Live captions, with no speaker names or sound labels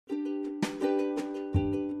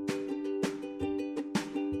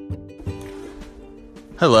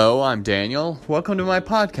Hello, I'm Daniel. Welcome to my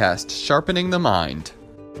podcast, Sharpening the Mind.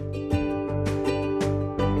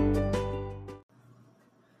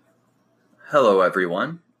 Hello,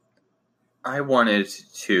 everyone. I wanted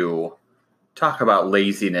to talk about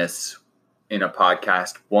laziness in a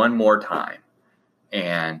podcast one more time.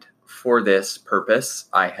 And for this purpose,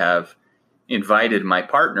 I have invited my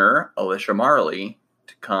partner, Alicia Marley,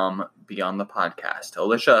 to come be on the podcast.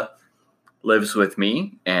 Alicia lives with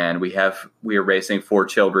me, and we are raising 4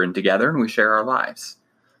 children together, and we share our lives.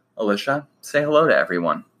 Alicia, say hello to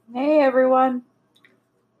everyone. Hey, everyone.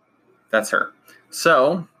 That's her.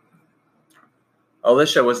 So,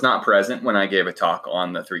 Alicia was not present when I gave a talk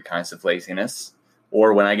on the 3 kinds of laziness,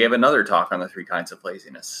 or when I gave another talk on the 3 kinds of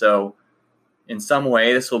laziness. So, in some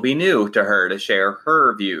way, this will be new to her to share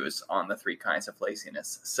her views on the 3 kinds of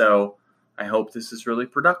laziness. So, I hope this is really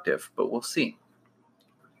productive, but we'll see.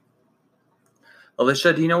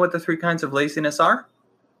 Alicia, do you know what the 3 kinds of laziness are?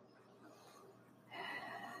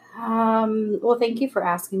 Well, thank you for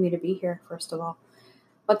asking me to be here, first of all.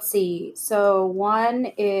 Let's see. So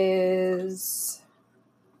one is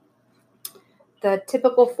the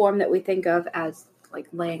typical form that we think of as like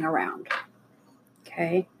laying around.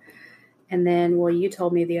 Okay. And then, well, you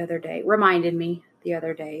told me reminded me the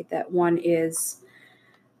other day that one is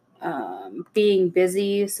being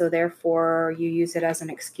busy, so therefore you use it as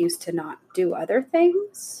an excuse to not do other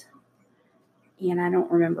things. And I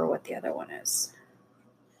don't remember what the other one is.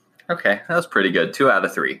 Okay, that was pretty good. 2 out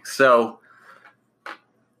of 3. So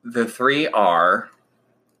the 3 are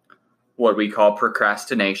what we call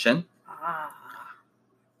procrastination,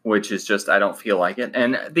 which is just I don't feel like it.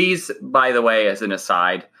 And these, by the way, as an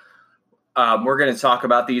aside, we're going to talk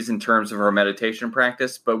about these in terms of our meditation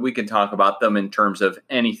practice, but we can talk about them in terms of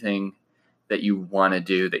anything that you want to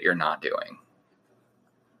do that you're not doing.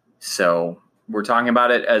 So we're talking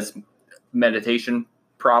about it as meditation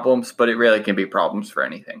problems, but it really can be problems for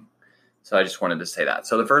anything. So I just wanted to say that.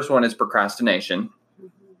 So the first one is procrastination.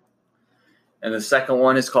 Mm-hmm. And the second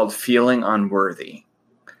one is called feeling unworthy.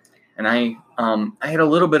 And I had a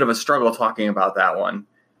little bit of a struggle talking about that one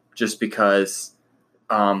just because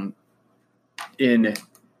in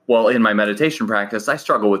my meditation practice, I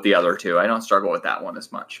struggle with the other 2. I don't struggle with that one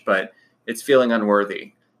as much, but it's feeling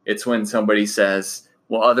unworthy. It's when somebody says,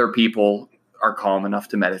 well, other people are calm enough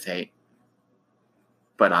to meditate,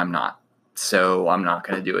 but I'm not. So I'm not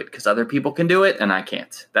going to do it because other people can do it and I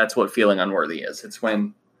can't. That's what feeling unworthy is. It's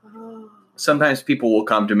when sometimes people will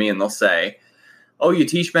come to me and they'll say, oh, you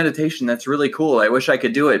teach meditation. That's really cool. I wish I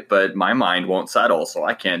could do it, but my mind won't settle, so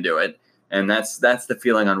I can't do it. And that's the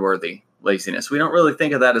feeling unworthy laziness. We don't really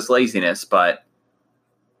think of that as laziness, but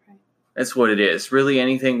that's what it is. Really,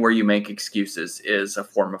 anything where you make excuses is a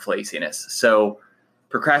form of laziness. So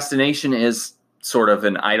procrastination is sort of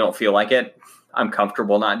an I don't feel like it. I'm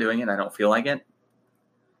comfortable not doing it. I don't feel like it.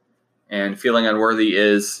 And feeling unworthy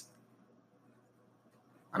is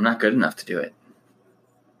I'm not good enough to do it.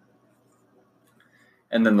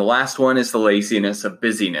 And then the last one is the laziness of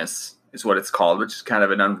busyness is what it's called, which is kind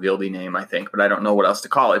of an unwieldy name, I think, but I don't know what else to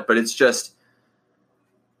call it. But it's just,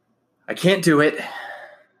 I can't do it.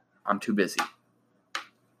 I'm too busy.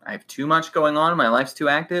 I have too much going on. My life's too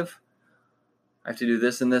active. I have to do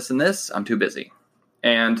this and this and this. I'm too busy.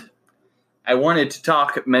 And I wanted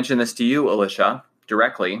to mention this to you, Alicia,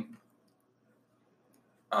 directly.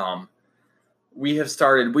 We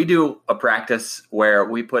do a practice where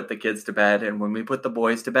we put the kids to bed, and when we put the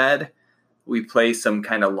boys to bed, we play some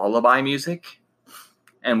kind of lullaby music,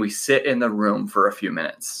 and we sit in the room for a few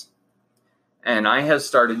minutes. And I have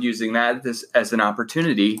started using that as an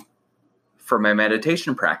opportunity for my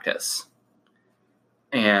meditation practice.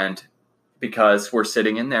 And because we're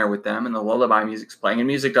sitting in there with them and the lullaby music's playing,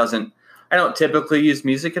 and I don't typically use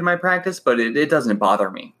music in my practice, but it doesn't bother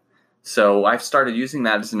me. So I've started using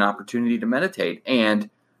that as an opportunity to meditate. And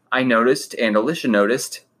I noticed, and Alicia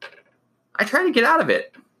noticed, I try to get out of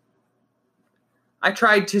it. I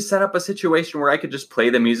tried to set up a situation where I could just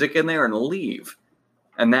play the music in there and leave.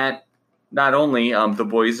 And that not only the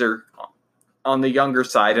boys are on the younger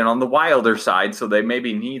side and on the wilder side, so they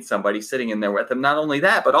maybe need somebody sitting in there with them. Not only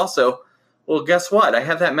that, but also, well, guess what? I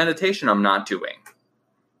have that meditation I'm not doing.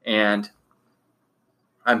 And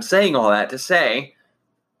I'm saying all that to say,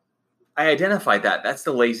 I identified that. That's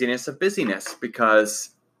the laziness of busyness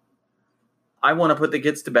because I want to put the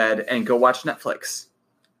kids to bed and go watch Netflix.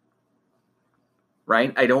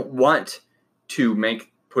 Right? I don't want to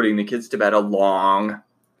make putting the kids to bed a long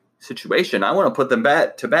situation. I want to put them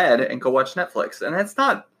to bed and go watch Netflix. And that's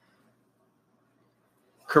not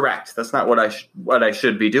correct. That's not what I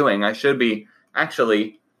should be doing. I should be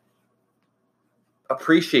actually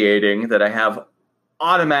appreciating that I have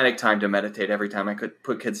automatic time to meditate every time I could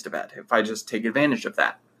put kids to bed, if I just take advantage of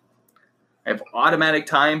that. I have automatic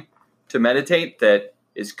time to meditate that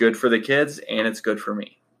is good for the kids and it's good for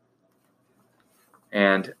me.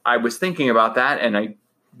 And I was thinking about that, and I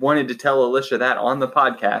wanted to tell Alicia that on the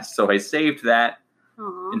podcast, so I saved that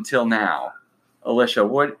until now. Alicia,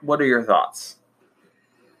 what are your thoughts?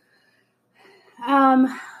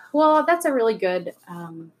 Well, that's a really good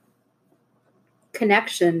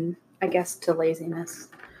connection, I guess, to laziness.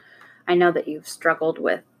 I know that you've struggled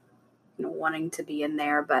with, wanting to be in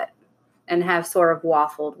there, and have sort of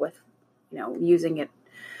waffled with, using it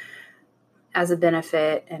as a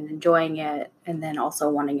benefit and enjoying it, and then also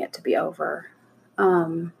wanting it to be over.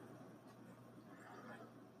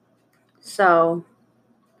 So,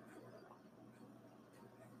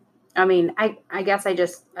 I mean, I guess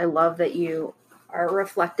I love that you are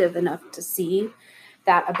reflective enough to see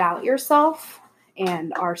that about yourself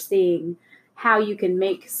and are seeing how you can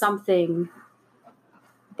make something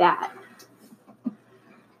that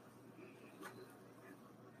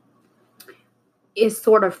is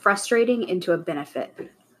sort of frustrating into a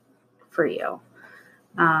benefit for you.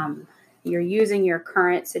 You're using your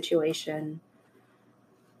current situation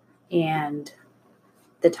and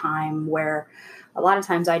the time where a lot of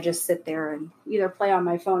times I just sit there and either play on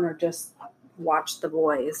my phone or just watch the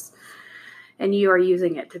boys, and you are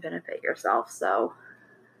using it to benefit yourself. So,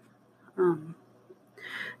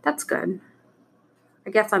 that's good.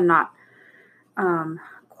 I guess I'm not,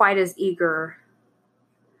 quite as eager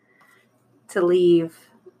to leave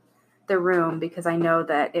the room because I know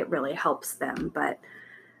that it really helps them, but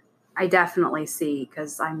I definitely see,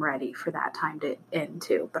 because I'm ready for that time to end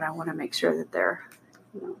too, but I want to make sure that they're,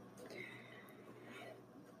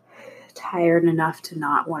 tired enough to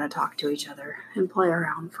not want to talk to each other and play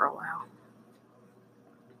around for a while.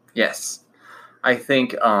 Yes. I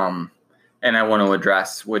think, and I want to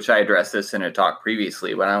address, which I addressed this in a talk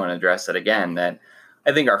previously, but I want to address it again, that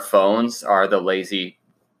I think our phones are the lazy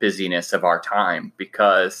busyness of our time,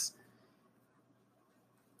 because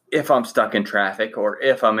if I'm stuck in traffic, or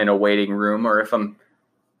if I'm in a waiting room, or if I'm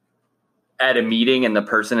at a meeting and the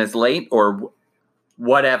person is late, or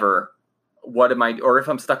whatever, or if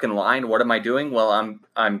I'm stuck in line, what am I doing? Well,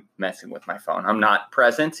 I'm messing with my phone. I'm not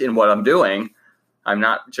present in what I'm doing. I'm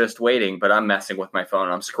not just waiting, but I'm messing with my phone.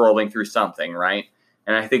 I'm scrolling through something, right?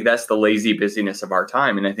 And I think that's the lazy busyness of our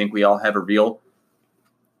time. And I think we all have a real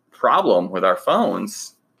problem with our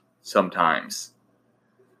phones sometimes,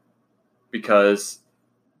 because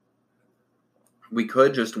we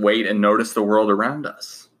could just wait and notice the world around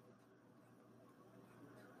us.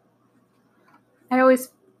 I always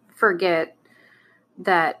forget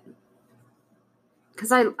that,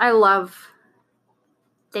 because I love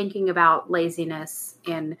thinking about laziness,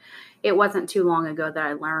 and it wasn't too long ago that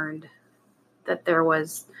I learned that there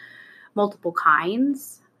was multiple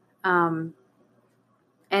kinds. And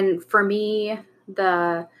for me,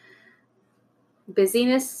 the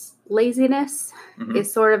laziness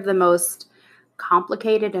is sort of the most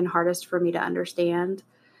complicated and hardest for me to understand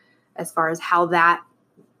as far as how that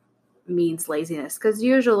means laziness. Because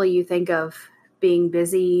usually you think of being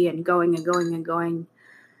busy and going and going and going.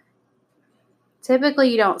 Typically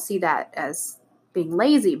you don't see that as being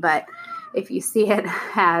lazy, but if you see it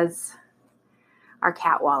as, our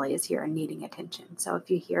cat Wally is here and needing attention. So if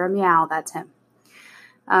you hear a meow, that's him.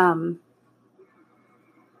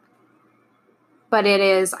 But it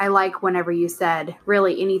is, I like whenever you said,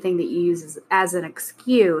 really anything that you use as an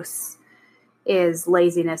excuse is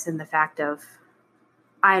laziness, in the fact of,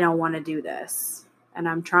 I don't want to do this, and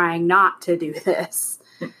I'm trying not to do this.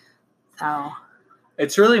 So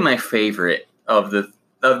it's really my favorite of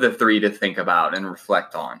the three to think about and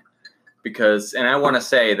reflect on, because, and I want to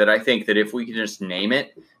say that I think that if we can just name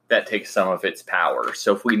it, that takes some of its power.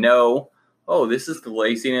 So if we know, oh, this is the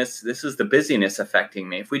laziness, this is the busyness affecting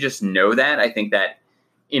me, if we just know that, I think that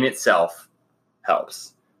in itself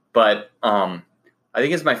helps. But I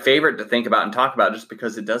think it's my favorite to think about and talk about, just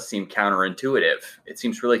because it does seem counterintuitive. It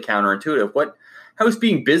seems really counterintuitive. How is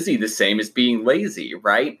being busy the same as being lazy,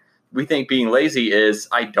 right? We think being lazy is,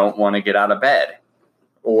 I don't want to get out of bed,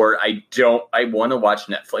 or I want to watch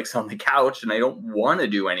Netflix on the couch and I don't want to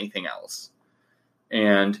do anything else.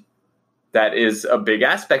 And that is a big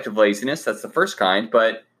aspect of laziness. That's the first kind.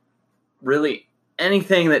 But really,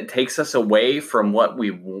 anything that takes us away from what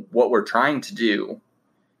we're trying to do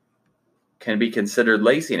can be considered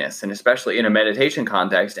laziness. And especially in a meditation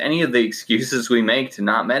context, any of the excuses we make to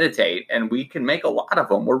not meditate, and we can make a lot of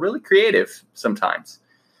them. We're really creative sometimes.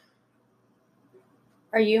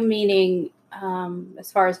 Are you meaning,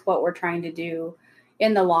 as far as what we're trying to do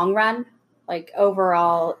in the long run, like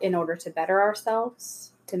overall in order to better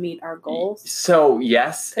ourselves, to meet our goals? So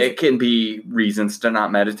yes, it can be reasons to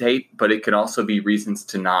not meditate, but it can also be reasons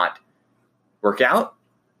to not work out,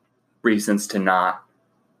 reasons to not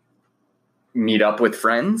meet up with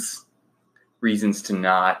friends, reasons to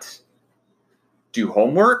not do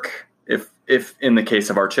homework. If in the case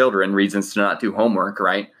of our children, reasons to not do homework,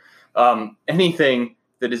 right? Anything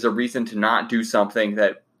that is a reason to not do something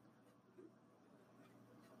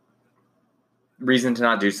reason to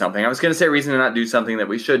not do something. I was going to say reason to not do something that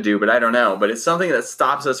we should do, but I don't know. But it's something that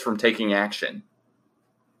stops us from taking action.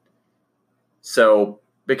 So,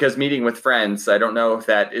 because meeting with friends, I don't know if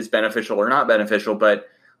that is beneficial or not beneficial, but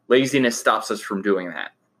laziness stops us from doing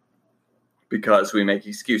that. Because we make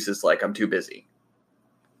excuses like, I'm too busy.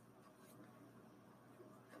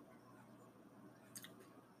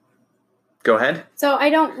 Go ahead. So I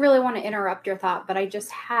don't really want to interrupt your thought, but I just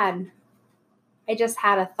had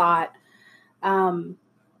a thought.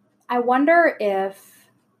 I wonder if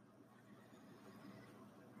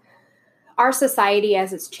our society,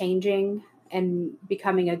 as it's changing and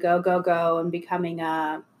becoming a go and becoming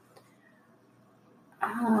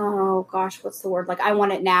what's the word? Like, I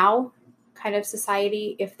want it now kind of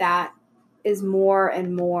society, if that is more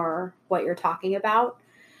and more what you're talking about.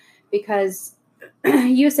 Because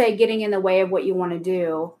you say getting in the way of what you want to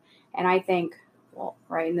do. And I think, well,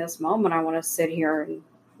 right in this moment, I want to sit here and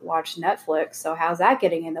watch Netflix. So how's that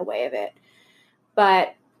getting in the way of it?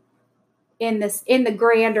 But in the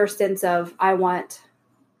grander sense of, I want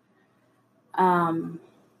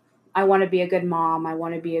to be a good mom. I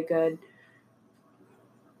want to be a good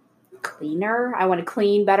cleaner. I want to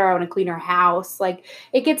clean better. I want to clean our house. Like,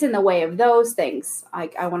 it gets in the way of those things.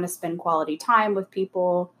 Like, I want to spend quality time with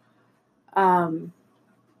people. And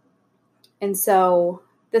so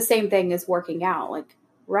the same thing is working out. Like,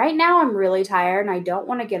 right now I'm really tired and I don't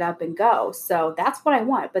want to get up and go. So that's what I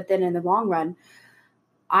want. But then in the long run,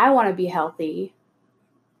 I want to be healthy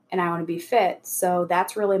and I want to be fit. So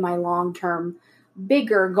that's really my long-term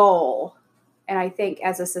bigger goal. And I think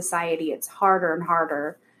as a society, it's harder and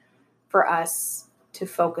harder for us to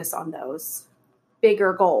focus on those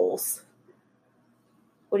bigger goals.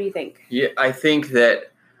 What do you think? Yeah, I think that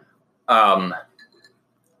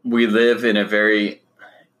we live in a very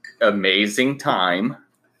amazing time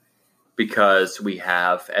because we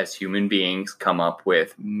have, as human beings, come up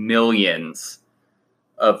with millions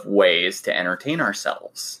of ways to entertain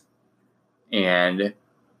ourselves. And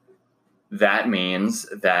that means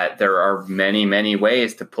that there are many, many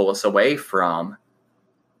ways to pull us away from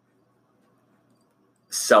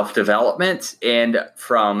self-development and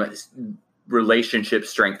from relationship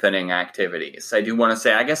strengthening activities. I do want to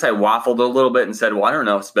say, I guess I waffled a little bit and said, well, I don't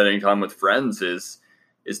know if spending time with friends is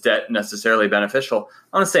that necessarily beneficial.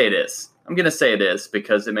 I want to say it is. I'm going to say it is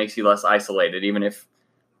because it makes you less isolated, even if,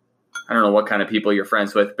 I don't know what kind of people you're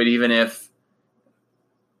friends with, but even if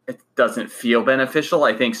it doesn't feel beneficial,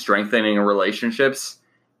 I think strengthening relationships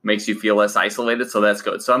makes you feel less isolated. So that's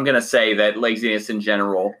good. So I'm going to say that laziness in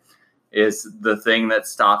general is the thing that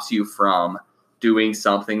stops you from doing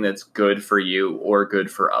something that's good for you or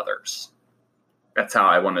good for others. That's how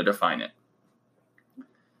I want to define it.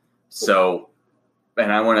 So,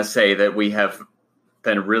 and I want to say that we have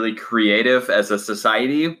been really creative as a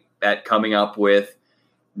society at coming up with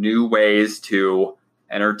new ways to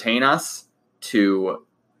entertain us, to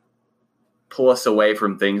pull us away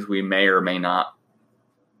from things we may or may not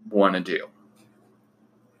want to do.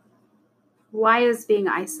 Why is being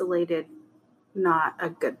isolated not a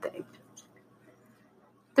good thing?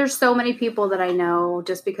 There's so many people that I know,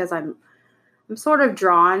 just because I'm sort of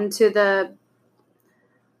drawn to the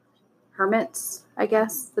hermits, I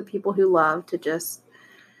guess, the people who love to just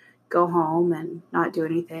go home and not do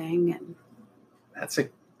anything. And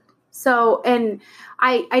and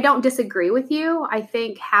I don't disagree with you. I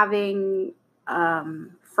think having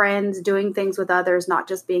friends, doing things with others, not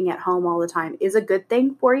just being at home all the time, is a good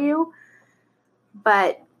thing for you.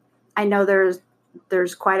 But I know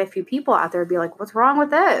there's quite a few people out there be like, what's wrong with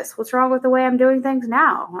this? What's wrong with the way I'm doing things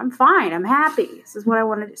now? I'm fine. I'm happy. This is what I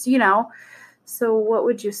want to do. So, so what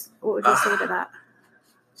would you say to that?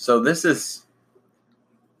 So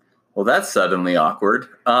that's suddenly awkward.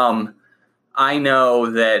 I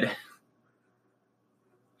know that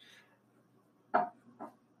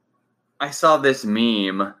I saw this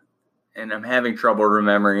meme and I'm having trouble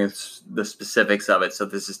remembering the specifics of it. So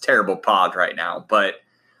this is terrible pod right now, but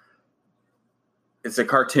it's a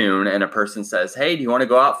cartoon and a person says, hey, do you want to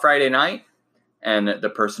go out Friday night? And the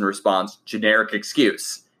person responds, generic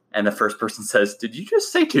excuse. And the first person says, did you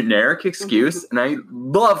just say generic excuse? And I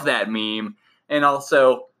love that meme. And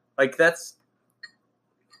also, like, that's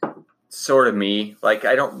sort of me. Like,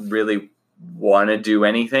 I don't really want to do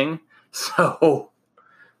anything. So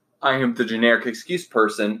I am the generic excuse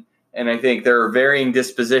person. And I think there are varying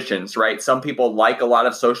dispositions, right? Some people like a lot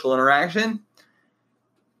of social interaction.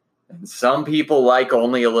 And some people like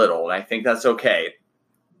only a little. And I think that's okay.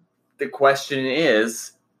 The question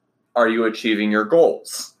is, are you achieving your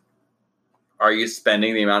goals? Are you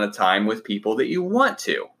spending the amount of time with people that you want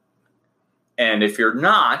to? And if you're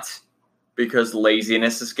not, because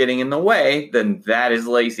laziness is getting in the way, then that is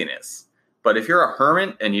laziness. But if you're a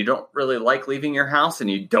hermit and you don't really like leaving your house and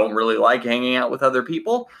you don't really like hanging out with other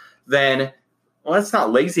people, then, well, that's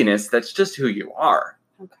not laziness. That's just who you are.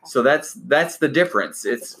 Okay. So that's the difference.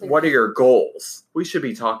 It's what are your goals? We should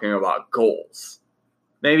be talking about goals.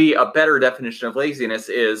 Maybe a better definition of laziness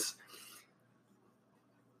is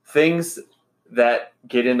things that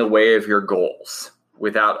get in the way of your goals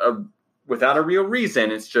without a real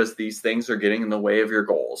reason. It's just these things are getting in the way of your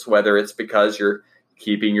goals, whether it's because you're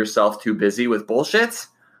keeping yourself too busy with bullshit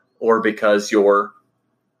or because you're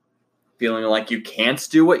feeling like you can't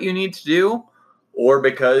do what you need to do or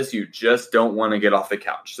because you just don't want to get off the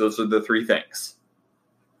couch. Those are the three things.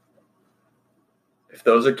 If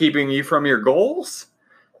those are keeping you from your goals,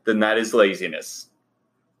 then that is laziness.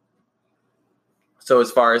 So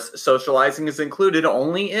as far as socializing is included,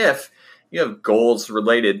 only if you have goals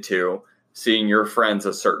related to seeing your friends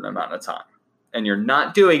a certain amount of time. And you're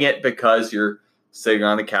not doing it because you're sitting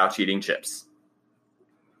on the couch eating chips.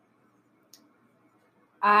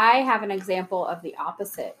 I have an example of the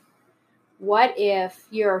opposite. What if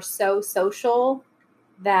you're so social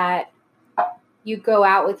that you go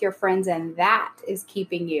out with your friends and that is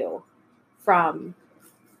keeping you from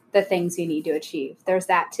the things you need to achieve? There's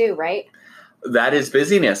that too, right? That is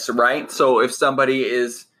busyness, right? So if somebody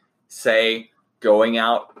is, say, going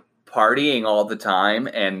out partying all the time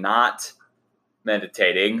and not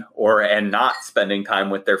meditating and not spending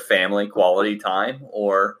time with their family, quality time,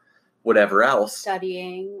 or whatever else,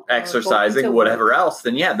 studying, exercising, whatever else,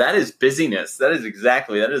 then yeah, that is busyness. That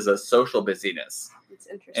is a social busyness. It's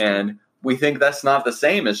interesting. And we think that's not the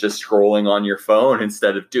same as just scrolling on your phone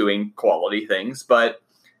instead of doing quality things, but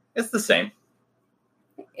it's the same.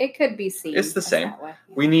 It could be seen. It's the same.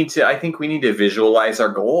 Yeah. I think we need to visualize our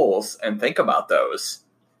goals and think about those.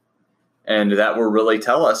 And that will really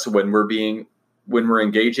tell us when we're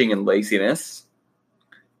engaging in laziness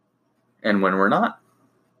and when we're not.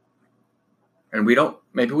 And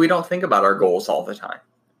maybe we don't think about our goals all the time.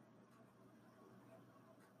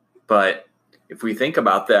 But if we think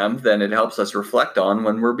about them, then it helps us reflect on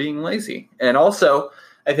when we're being lazy. And also,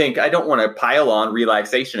 I think I don't want to pile on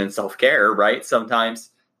relaxation and self-care, right?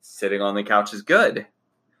 Sometimes sitting on the couch is good.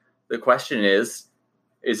 The question is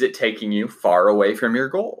it taking you far away from your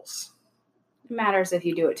goals? It matters if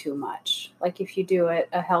you do it too much. Like if you do it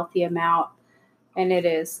a healthy amount and it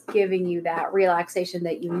is giving you that relaxation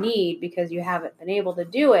that you need because you haven't been able to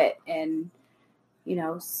do it in,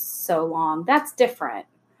 so long, that's different.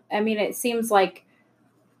 I mean, it seems like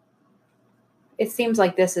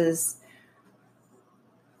this is,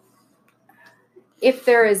 if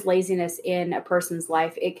there is laziness in a person's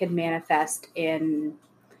life, it can manifest in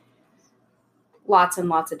lots and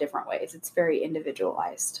lots of different ways. It's very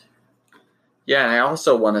individualized. Yeah, and I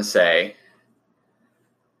also want to say,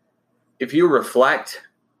 if you reflect,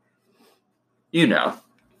 Mm-hmm.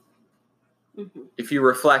 If you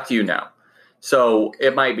reflect, So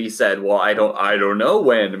it might be said, well, I don't know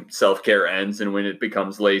when self-care ends and when it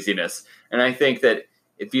becomes laziness. And I think that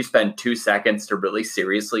if you spend 2 seconds to really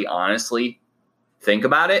seriously, honestly think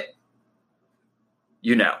about it,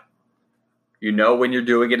 you know when you're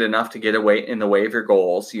doing it enough to get away in the way of your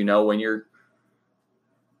goals. You know when you're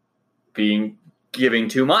giving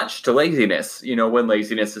too much to laziness. You know when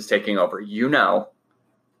laziness is taking over.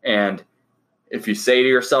 And if you say to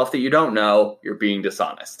yourself that you don't know, you're being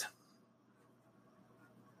dishonest.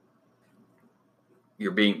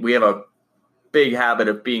 We have a big habit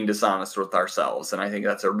of being dishonest with ourselves, and I think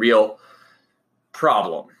that's a real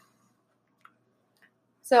problem.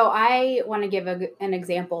 So I want to give an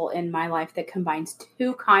example in my life that combines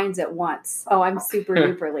two kinds at once. Oh, I'm super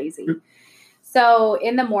duper lazy. So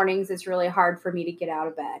in the mornings, it's really hard for me to get out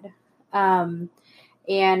of bed.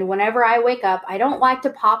 And whenever I wake up, I don't like to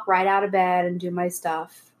pop right out of bed and do my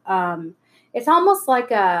stuff. It's almost like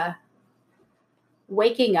a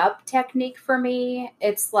waking up technique for me.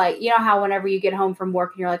 It's like, how whenever you get home from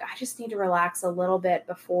work and you're like, I just need to relax a little bit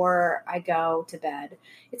before I go to bed.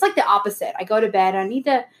 It's like the opposite. I go to bed. I need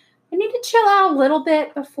to chill out a little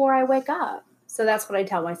bit before I wake up. So that's what I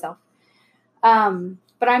tell myself.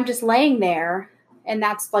 But I'm just laying there, and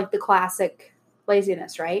that's like the classic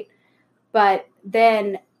laziness, right? But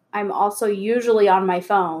then I'm also usually on my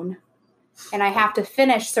phone, and I have to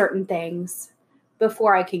finish certain things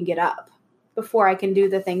before I can get up, before I can do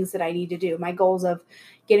the things that I need to do. My goals of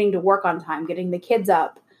getting to work on time, getting the kids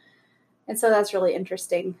up. And so that's really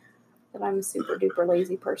interesting that I'm a super duper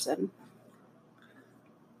lazy person.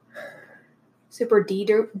 Super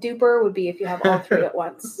duper would be if you have all three at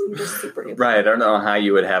once. I'm just super duper. Right. I don't know how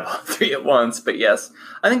you would have all three at once, but yes.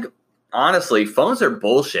 I think, honestly, phones are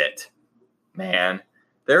bullshit. Man,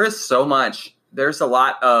 there's a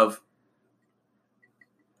lot of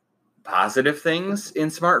positive things in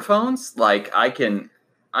smartphones. Like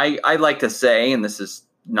I like to say, and this is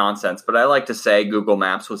nonsense, but I like to say Google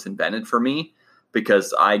Maps was invented for me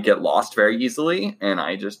because I get lost very easily, and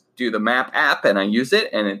I just do the map app and I use it,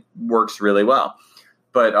 and it works really well.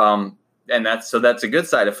 But and that's a good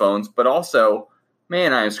side of phones. But also,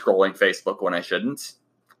 man, I am scrolling Facebook when I shouldn't,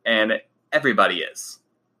 and everybody is.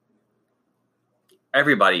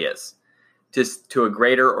 Everybody is. Just to a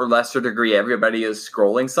greater or lesser degree, everybody is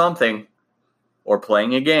scrolling something, or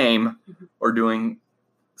playing a game, or doing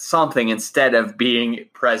something instead of being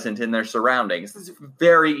present in their surroundings. It's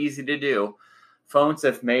very easy to do. Phones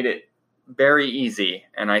have made it very easy,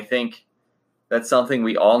 and I think that's something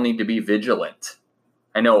we all need to be vigilant.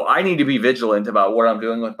 I know I need to be vigilant about what I'm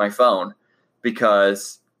doing with my phone,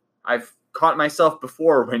 because I've caught myself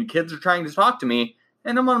before when kids are trying to talk to me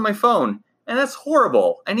and I'm on my phone, and that's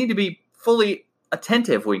horrible. I need to be fully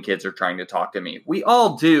attentive when kids are trying to talk to me. We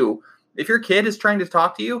all do. If your kid is trying to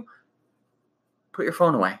talk to you, put your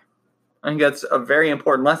phone away. I think that's a very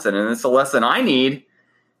important lesson, and it's a lesson I need,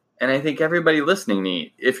 and I think everybody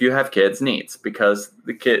listening if you have kids, needs, because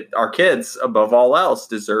our kids, above all else,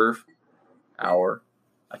 deserve our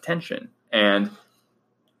attention. And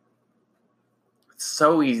it's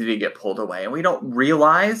so easy to get pulled away, and we don't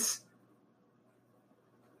realize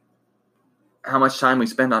how much time we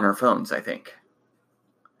spend on our phones, I think.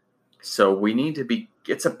 So we need to be,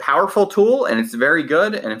 it's a powerful tool, and it's very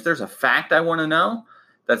good, and if there's a fact I want to know,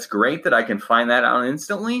 that's great that I can find that out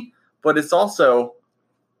instantly, but it's also,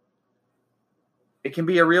 it can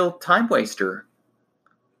be a real time waster.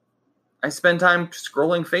 I spend time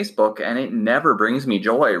scrolling Facebook, and it never brings me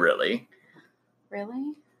joy, really.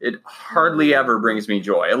 Really? It hardly ever brings me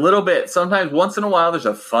joy. A little bit. Sometimes, once in a while, there's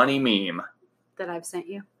a funny meme. That I've sent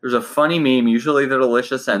you? There's a funny meme, usually that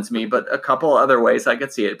Alicia sends me, but a couple other ways I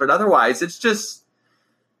could see it. But otherwise, it's just...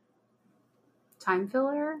 time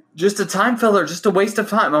filler? Just a time filler, just a waste of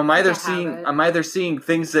time. I'm either seeing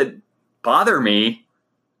things that bother me,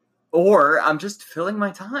 or I'm just filling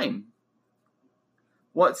my time.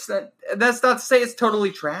 What's that? That's not to say it's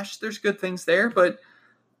totally trash. There's good things there, but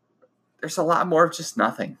there's a lot more of just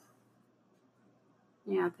nothing.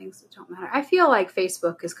 Yeah, things that don't matter. I feel like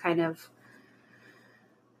Facebook is kind of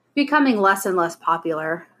becoming less and less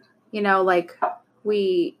popular. You know, like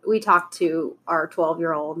we talked to our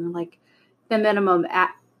 12-year-old, and like the minimum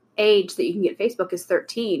age that you can get Facebook is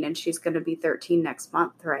 13, and she's going to be 13 next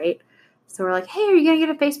month, right? So we're like, hey, are you going to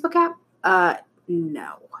get a Facebook app?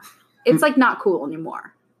 No. It's like not cool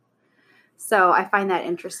anymore. So I find that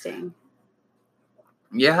interesting.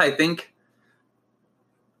 Yeah,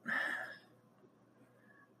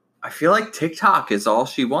 I feel like TikTok is all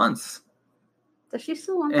she wants. Does she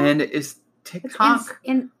still want that? And is TikTok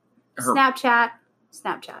in Snapchat?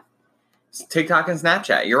 TikTok and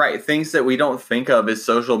Snapchat. You're right. Things that we don't think of as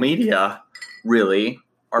social media really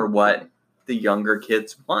are what the younger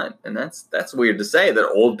kids want. And that's weird to say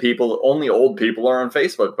that only old people are on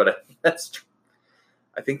Facebook, but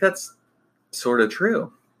I think that's sort of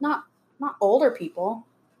true. Not older people.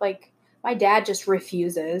 Like my dad just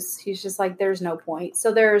refuses. He's just like, there's no point.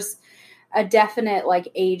 So there's a definite like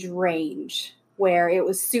age range where it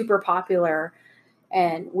was super popular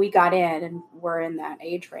and we got in and we're in that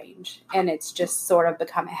age range, and it's just sort of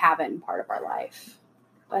become a habit and part of our life.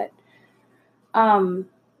 But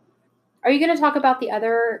are you going to talk about the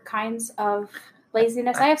other kinds of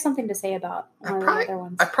laziness? I have something to say about one of the other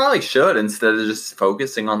ones. I probably should, instead of just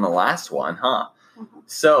focusing on the last one, huh? Mm-hmm.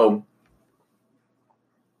 So,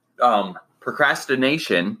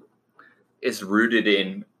 procrastination is rooted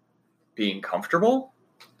in being comfortable.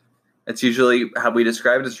 That's usually how we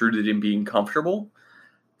describe it. It's rooted in being comfortable.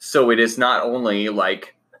 So it is not only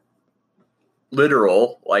like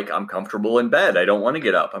literal, like I'm comfortable in bed, I don't want to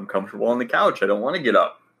get up. I'm comfortable on the couch, I don't want to get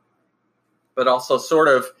up. But also sort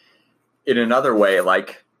of in another way,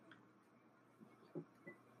 like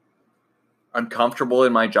I'm comfortable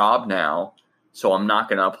in my job now, so I'm not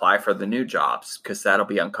going to apply for the new jobs because that'll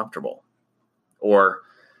be uncomfortable. Or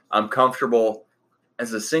I'm comfortable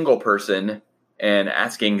as a single person, and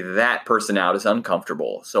asking that person out is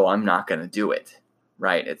uncomfortable, so I'm not going to do it,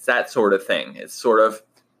 right? It's that sort of thing. It's sort of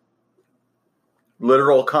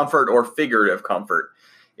literal comfort or figurative comfort.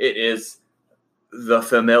 It is the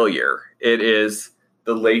familiar. It is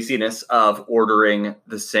the laziness of ordering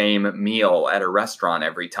the same meal at a restaurant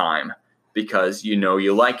every time because you know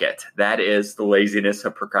you like it. That is the laziness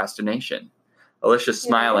of procrastination. Alicia's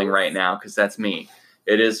smiling right now because that's me.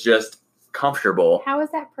 It is just comfortable. How is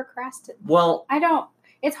that procrastination? Well,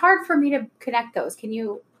 it's hard for me to connect those. Can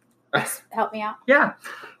you help me out? Yeah.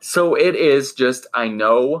 So it is just, I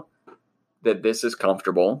know that this is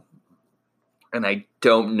comfortable, and I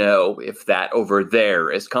don't know if that over there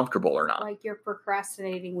is comfortable or not. Like you're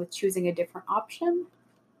procrastinating with choosing a different option?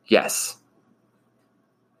 Yes.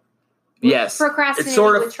 Yes. Procrastinating it's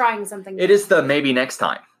sort of, with trying something new. It is the maybe next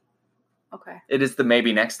time. Okay. It is the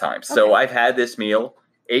maybe next time. So I've had this meal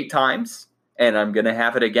 8 times, and I'm going to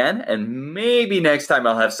have it again, and maybe next time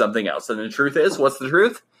I'll have something else. And the truth is, what's the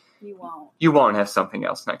truth? You won't. You won't have something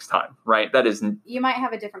else next time, right? That isn't. You might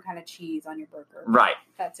have a different kind of cheese on your burger. Right.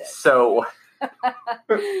 That's it. So.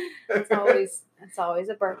 It's always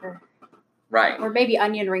a burger. Right. Or maybe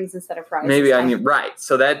onion rings instead of fries. Maybe onion. Right.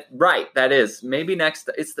 So that is maybe next.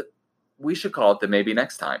 We should call it the maybe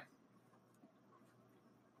next time.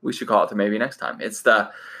 We should call it the maybe next time. It's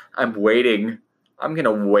the I'm waiting. I'm going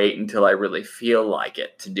to wait until I really feel like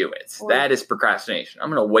it to do it. That is procrastination.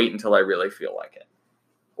 I'm going to wait until I really feel like it.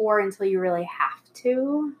 Or until you really have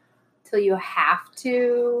to. Till you have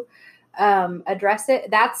to address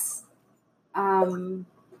it. That's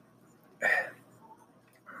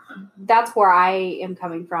where I am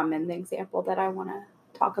coming from in the example that I want to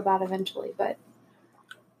talk about eventually. But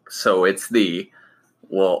so it's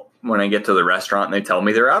when I get to the restaurant and they tell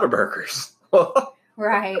me they're out of burgers.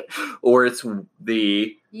 Right. Or it's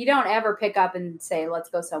you don't ever pick up and say, let's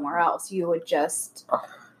go somewhere else. You would just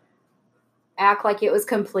act like it was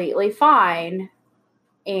completely fine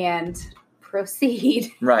and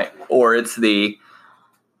proceed. Right. Or it's the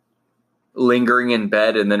lingering in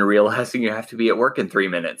bed and then realizing you have to be at work in 3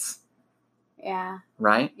 minutes. Yeah.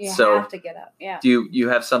 Right? You have to get up. Yeah. Do you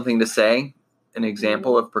have something to say? An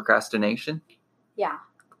example of procrastination? Yeah.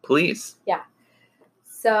 Please. Yeah.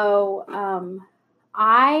 So,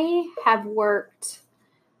 I have worked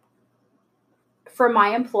for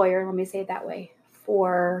my employer, let me say it that way,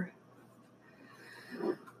 for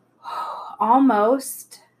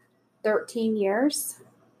almost 13 years.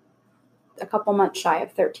 A couple months shy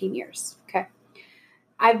of 13 years. Okay.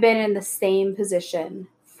 I've been in the same position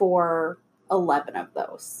for 11 of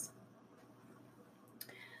those.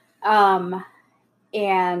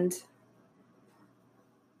 And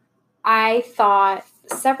I thought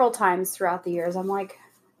several times throughout the years, I'm like,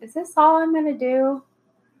 is this all I'm going to do?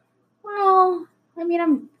 Well, I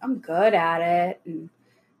mean, I'm good at it and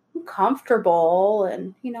I'm comfortable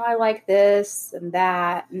and, I like this and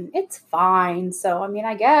that and it's fine. So, I mean,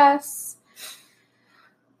 I guess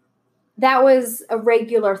that was a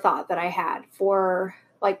regular thought that I had for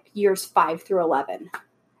like years 5 through 11.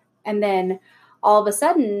 And then all of a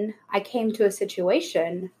sudden I came to a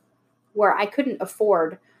situation where I couldn't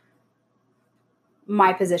afford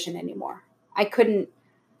my position anymore. I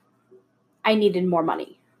needed more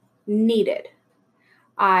money.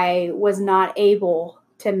 I was not able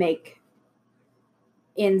to make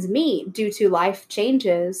ends meet due to life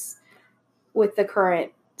changes with the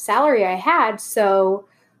current salary I had. So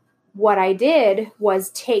what I did was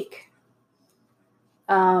take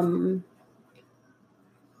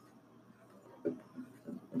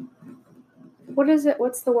what is it?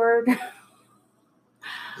 What's the word?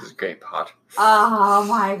 This is great pot. Oh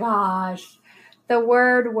my gosh. The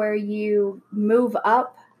word where you move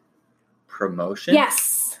up. Promotion?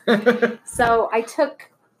 Yes. So I took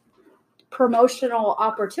promotional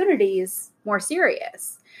opportunities more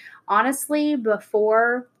serious. Honestly,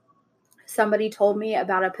 before somebody told me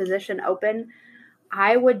about a position open,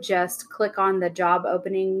 I would just click on the job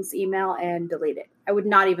openings email and delete it. I would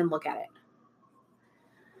not even look at it.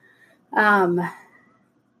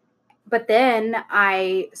 But then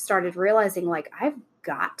I started realizing, like, I've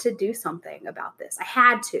got to do something about this. I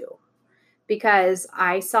had to, because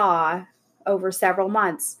I saw over several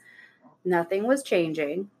months, nothing was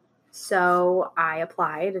changing. So I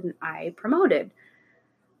applied and I promoted.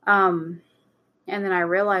 And then I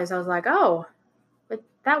realized, I was like, oh, but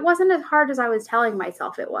that wasn't as hard as I was telling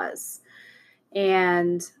myself it was.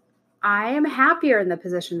 And I am happier in the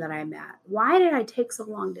position that I'm at. Why did I take so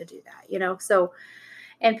long to do that? So,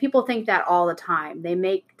 and people think that all the time. They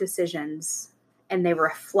make decisions and they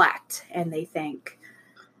reflect and they think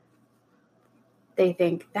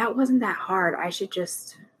that wasn't that hard. I should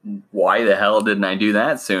just. Why the hell didn't I do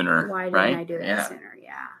that sooner? Why didn't I do that sooner?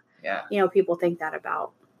 Yeah. Yeah. People think that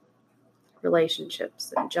about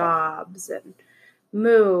relationships and jobs and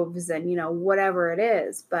moves and, whatever it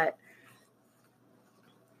is. But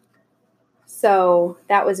so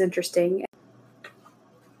that was interesting.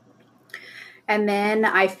 And then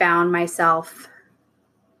I found myself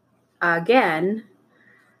again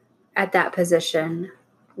at that position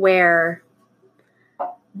where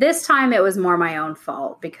this time it was more my own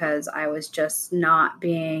fault because I was just not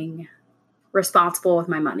being responsible with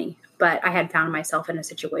my money. But I had found myself in a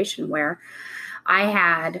situation where I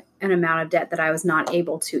had an amount of debt that I was not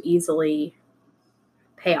able to easily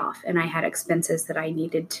pay off. And I had expenses that I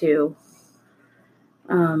needed to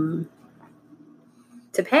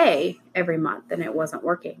pay every month, and it wasn't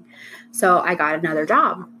working. So I got another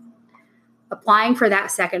job. Applying for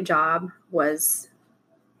that second job was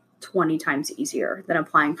 20 times easier than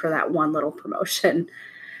applying for that one little promotion.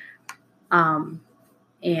 And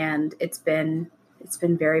it's been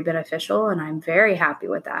very beneficial, and I'm very happy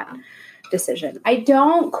with that decision. I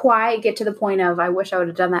don't quite get to the point of I wish I would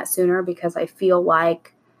have done that sooner, because I feel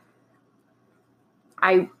like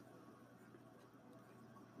I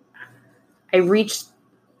reached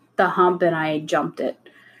the hump and I jumped it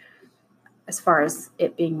as far as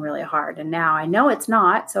it being really hard. And now I know it's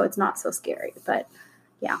not, so it's not so scary. But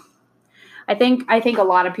yeah, I think a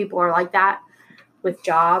lot of people are like that with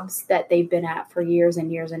jobs that they've been at for years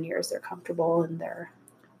and years and years. They're comfortable and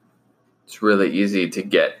it's really easy to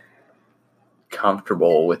get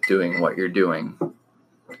comfortable with doing what you're doing.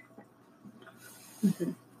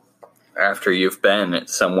 Mm-hmm. After you've been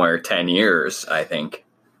somewhere 10 years, I think.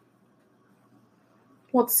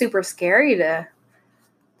 Well, it's super scary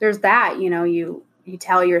there's that, you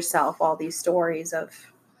tell yourself all these stories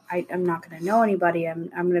of, I'm not going to know anybody. I'm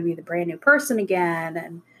going to be the brand new person again.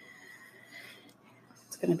 And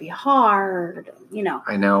it's going to be hard,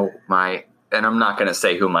 I know and I'm not going to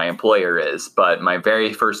say who my employer is, but my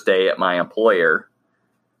very first day at my employer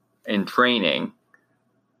in training,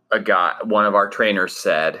 one of our trainers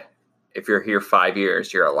said, if you're here 5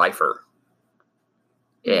 years, you're a lifer.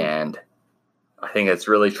 Mm-hmm. And I think that's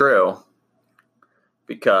really true,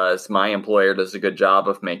 because my employer does a good job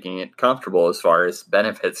of making it comfortable as far as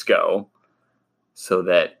benefits go, so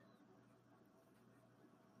that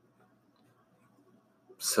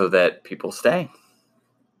people stay.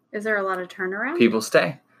 Is there a lot of turnaround? People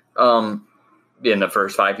stay. In the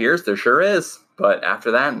first 5 years, there sure is. But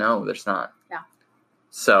after that, no, there's not. Yeah.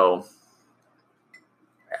 So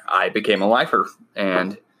I became a lifer,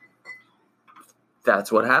 and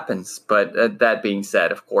that's what happens. But that being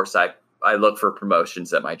said, of course, I look for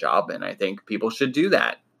promotions at my job, and I think people should do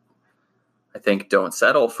that. I think don't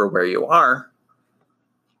settle for where you are.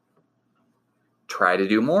 Try to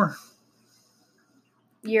do more.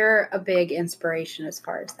 You're a big inspiration as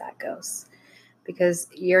far as that goes, because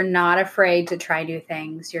you're not afraid to try new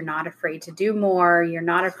things. You're not afraid to do more. You're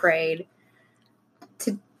not afraid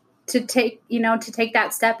to take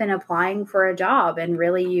that step in applying for a job. And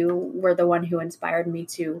really, you were the one who inspired me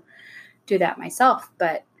to do that myself.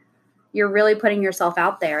 But you're really putting yourself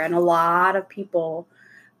out there. And a lot of people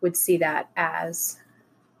would see that as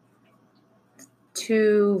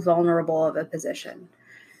too vulnerable of a position.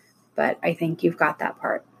 But I think you've got that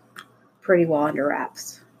part pretty well under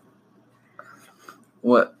wraps.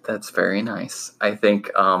 Well, that's very nice. I think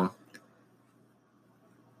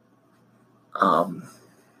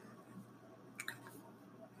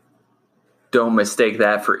don't mistake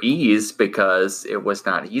that for ease, because it was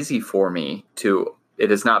not easy for me it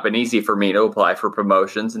has not been easy for me to apply for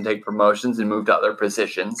promotions and take promotions and move to other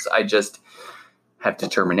positions. I just have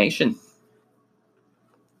determination.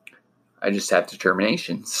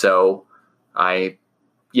 So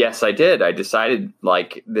yes, I did. I decided,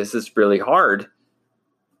 this is really hard.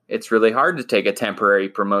 It's really hard to take a temporary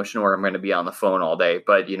promotion where I'm going to be on the phone all day.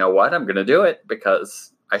 But you know what? I'm going to do it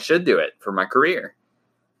because I should do it for my career.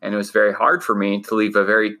 And it was very hard for me to leave a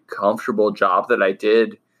very comfortable job that I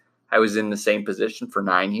did. I was in the same position for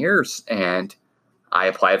 9 years, and I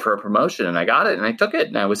applied for a promotion, and I got it, and I took it.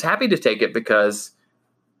 And I was happy to take it because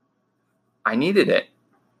I needed it.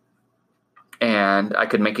 And I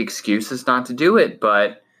could make excuses not to do it,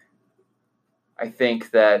 but I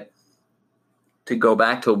think that to go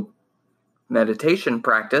back to meditation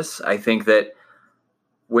practice, I think that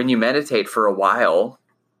when you meditate for a while,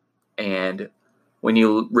 and when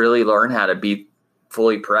you really learn how to be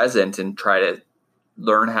fully present and try to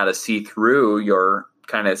learn how to see through your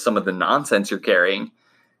kind of some of the nonsense you're carrying,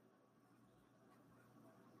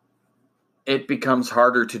 it becomes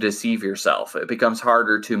harder to deceive yourself. It becomes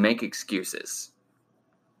harder to make excuses.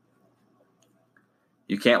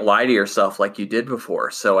 You can't lie to yourself like you did before.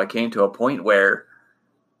 So I came to a point where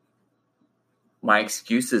my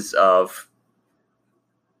excuses of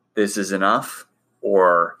this is enough,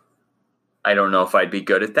 or I don't know if I'd be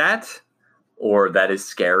good at that, or that is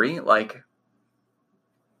scary. Like,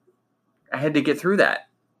 I had to get through that.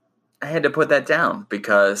 I had to put that down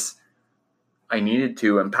because I needed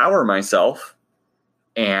to empower myself,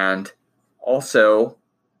 and also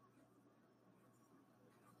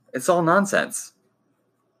it's all nonsense.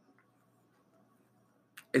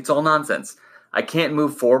 It's all nonsense. I can't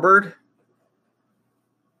move forward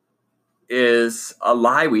is a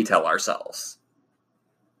lie we tell ourselves.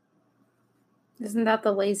 Isn't that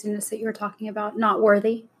the laziness that you were talking about? Not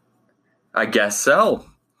worthy? I guess so.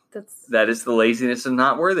 That is the laziness of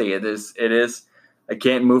not worthy. It is. I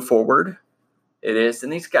can't move forward. It is.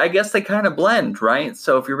 And I guess they kind of blend, right?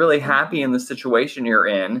 So if you're really happy in the situation you're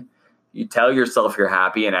in, you tell yourself you're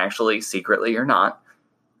happy, and actually secretly you're not.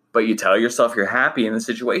 But you tell yourself you're happy in the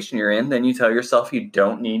situation you're in, then you tell yourself you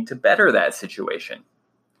don't need to better that situation.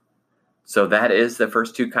 So that is the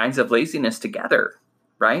first two kinds of laziness together,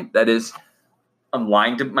 right? That is, I'm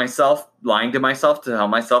lying to myself to tell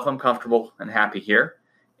myself I'm comfortable and happy here.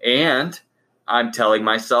 And I'm telling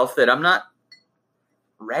myself that I'm not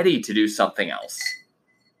ready to do something else.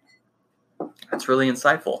 That's really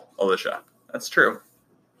insightful, Alicia. That's true.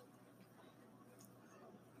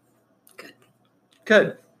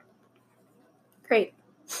 Good. Great.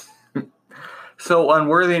 So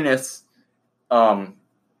unworthiness, the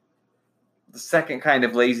second kind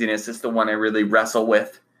of laziness is the one I really wrestle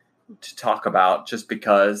with to talk about, just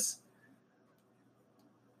because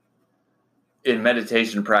in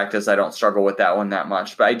meditation practice, I don't struggle with that one that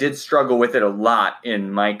much, but I did struggle with it a lot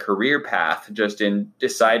in my career path, just in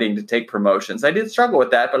deciding to take promotions. I did struggle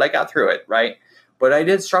with that, but I got through it, right? But I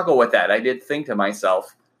did struggle with that. I did think to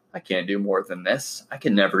myself, I can't do more than this. I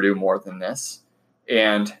can never do more than this.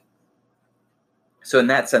 And so in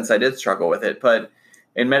that sense, I did struggle with it. But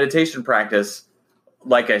in meditation practice,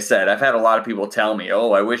 like I said, I've had a lot of people tell me,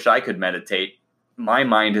 oh, I wish I could meditate. My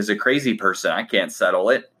mind is a crazy person. I can't settle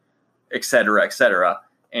it, et cetera, et cetera.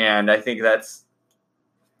 And I think that's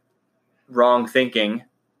wrong thinking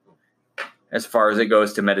as far as it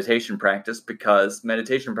goes to meditation practice, because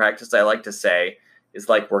meditation practice, I like to say, is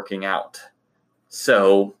like working out.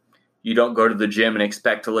 So you don't go to the gym and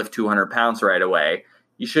expect to lift 200 pounds right away.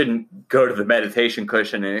 You shouldn't go to the meditation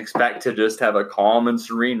cushion and expect to just have a calm and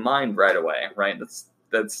serene mind right away, right?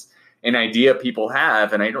 That's an idea people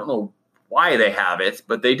have, and I don't know why they have it,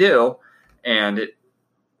 but they do. And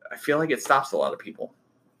I feel like it stops a lot of people.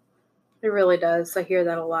 It really does. I hear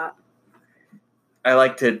that a lot. I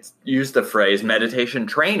like to use the phrase meditation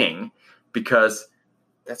training, because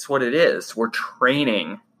that's what it is. We're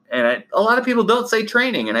training. And a lot of people don't say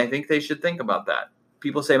training, and I think they should think about that.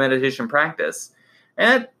 People say meditation practice,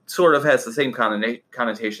 and it sort of has the same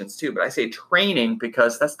connotations too. But I say training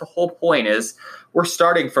because that's the whole point, is we're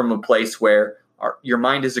starting from a place where your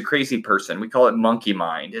mind is a crazy person. We call it monkey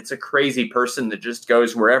mind. It's a crazy person that just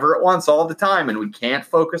goes wherever it wants all the time, and we can't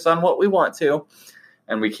focus on what we want to,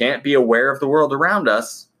 and we can't be aware of the world around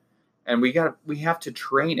us. And we have to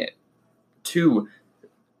train it to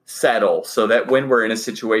settle, so that when we're in a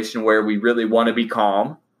situation where we really want to be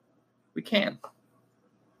calm, we can.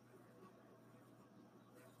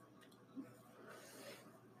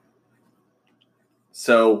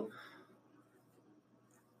 So,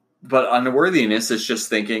 but unworthiness is just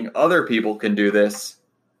thinking other people can do this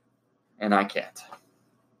and I can't.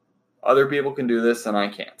 Other people can do this and I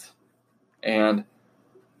can't. And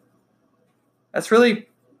that's really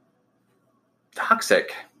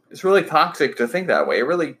toxic. It's really toxic to think that way. It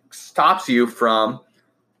really stops you from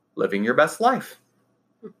living your best life.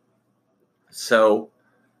 So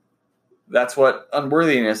that's what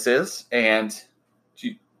unworthiness is. And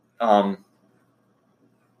that's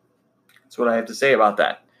what I have to say about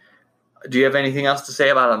that. Do you have anything else to say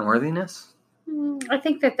about unworthiness? I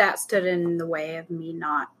think that stood in the way of me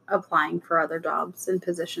not applying for other jobs and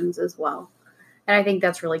positions as well. And I think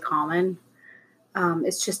that's really common.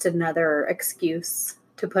 It's just another excuse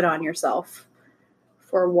to put on yourself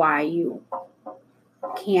for why you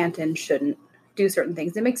can't and shouldn't do certain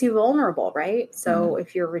things. It makes you vulnerable, right? So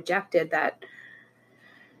if you're rejected, that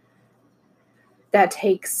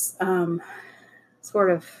takes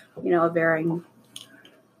sort of, a varying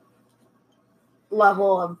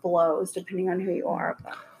level of blows depending on who you are.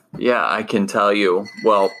 Yeah, I can tell you.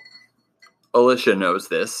 Well, Alicia knows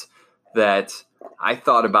this, that I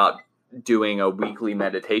thought about doing a weekly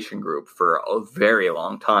meditation group for a very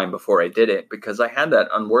long time before I did it, because I had that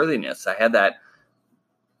unworthiness. I had that,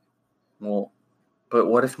 well, but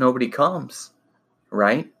what if nobody comes,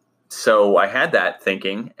 right? So I had that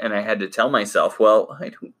thinking, and I had to tell myself, well,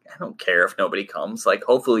 I don't care if nobody comes. Like,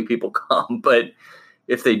 hopefully people come, but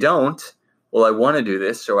if they don't, well, I want to do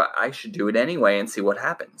this, so I should do it anyway and see what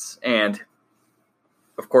happens. And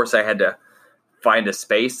of course, I had to find a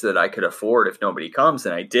space that I could afford if nobody comes,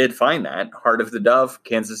 and I did find that. Heart of the Dove,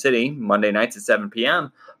 Kansas City, Monday nights at 7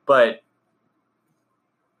 p.m. But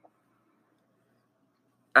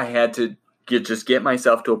I had to get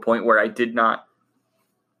myself to a point where I did not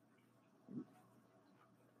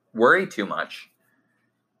worry too much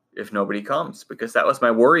if nobody comes, because that was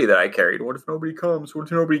my worry that I carried. What if nobody comes? What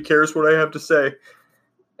if nobody cares what I have to say?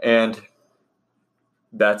 And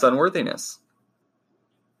that's unworthiness.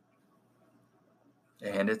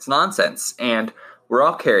 And it's nonsense. And we're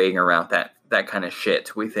all carrying around that kind of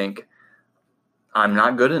shit. We think, I'm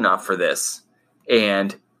not good enough for this.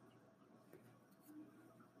 And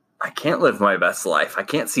I can't live my best life. I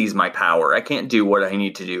can't seize my power. I can't do what I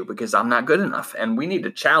need to do because I'm not good enough. And we need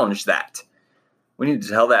to challenge that. We need to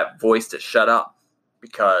tell that voice to shut up,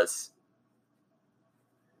 because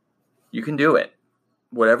you can do it.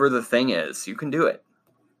 Whatever the thing is, you can do it.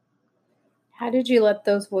 How did you let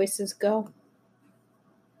those voices go?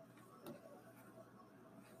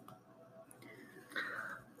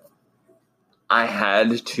 I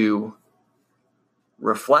had to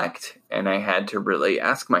reflect, and I had to really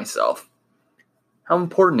ask myself, how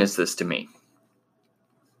important is this to me?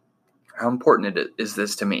 How important is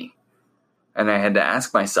this to me? And I had to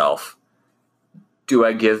ask myself, do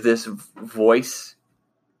I give this voice,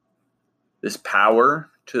 this power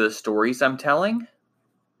to the stories I'm telling?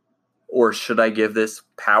 Or should I give this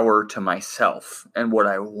power to myself and what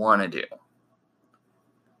I want to do?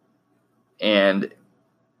 And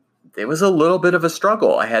it was a little bit of a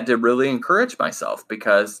struggle. I had to really encourage myself,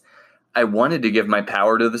 because I wanted to give my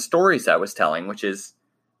power to the stories I was telling, which is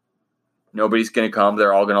nobody's going to come.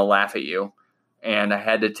 They're all going to laugh at you. And I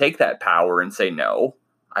had to take that power and say, no,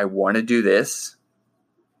 I want to do this.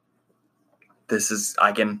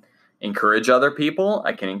 I can encourage other people.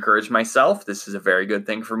 I can encourage myself. This is a very good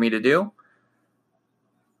thing for me to do.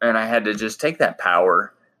 And I had to just take that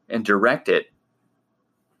power and direct it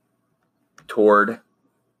toward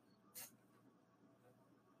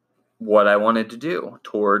what I wanted to do,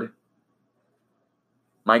 toward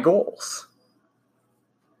my goals.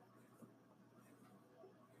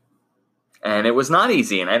 And it was not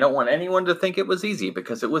easy, and I don't want anyone to think it was easy,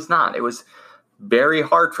 because it was not. It was very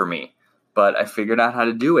hard for me, but I figured out how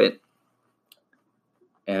to do it,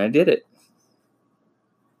 and I did it.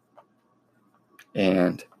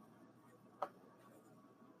 And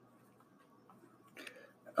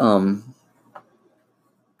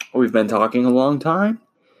we've been talking a long time,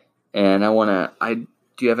 and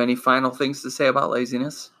do you have any final things to say about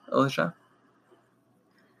laziness, Alicia?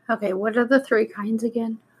 Okay, what are the 3 kinds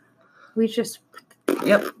again?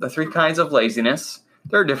 Yep, the 3 kinds of laziness.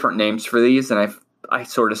 There are different names for these, and I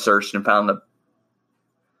sort of searched and found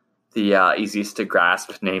the easiest to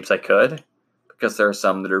grasp names I could, because there are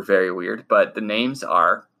some that are very weird. But the names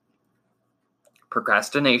are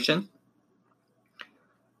procrastination,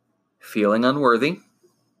 feeling unworthy,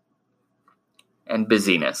 and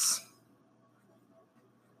busyness.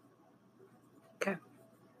 Okay.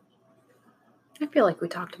 I feel like we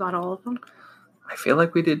talked about all of them. I feel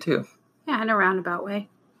like we did too. Yeah, in a roundabout way.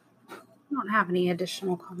 I don't have any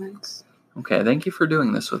additional comments. Okay, thank you for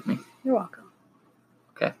doing this with me. You're welcome.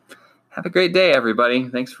 Okay. Have a great day, everybody.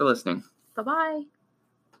 Thanks for listening. Bye-bye.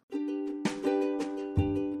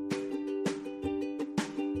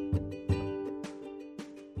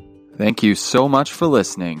 Thank you so much for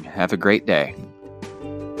listening. Have a great day.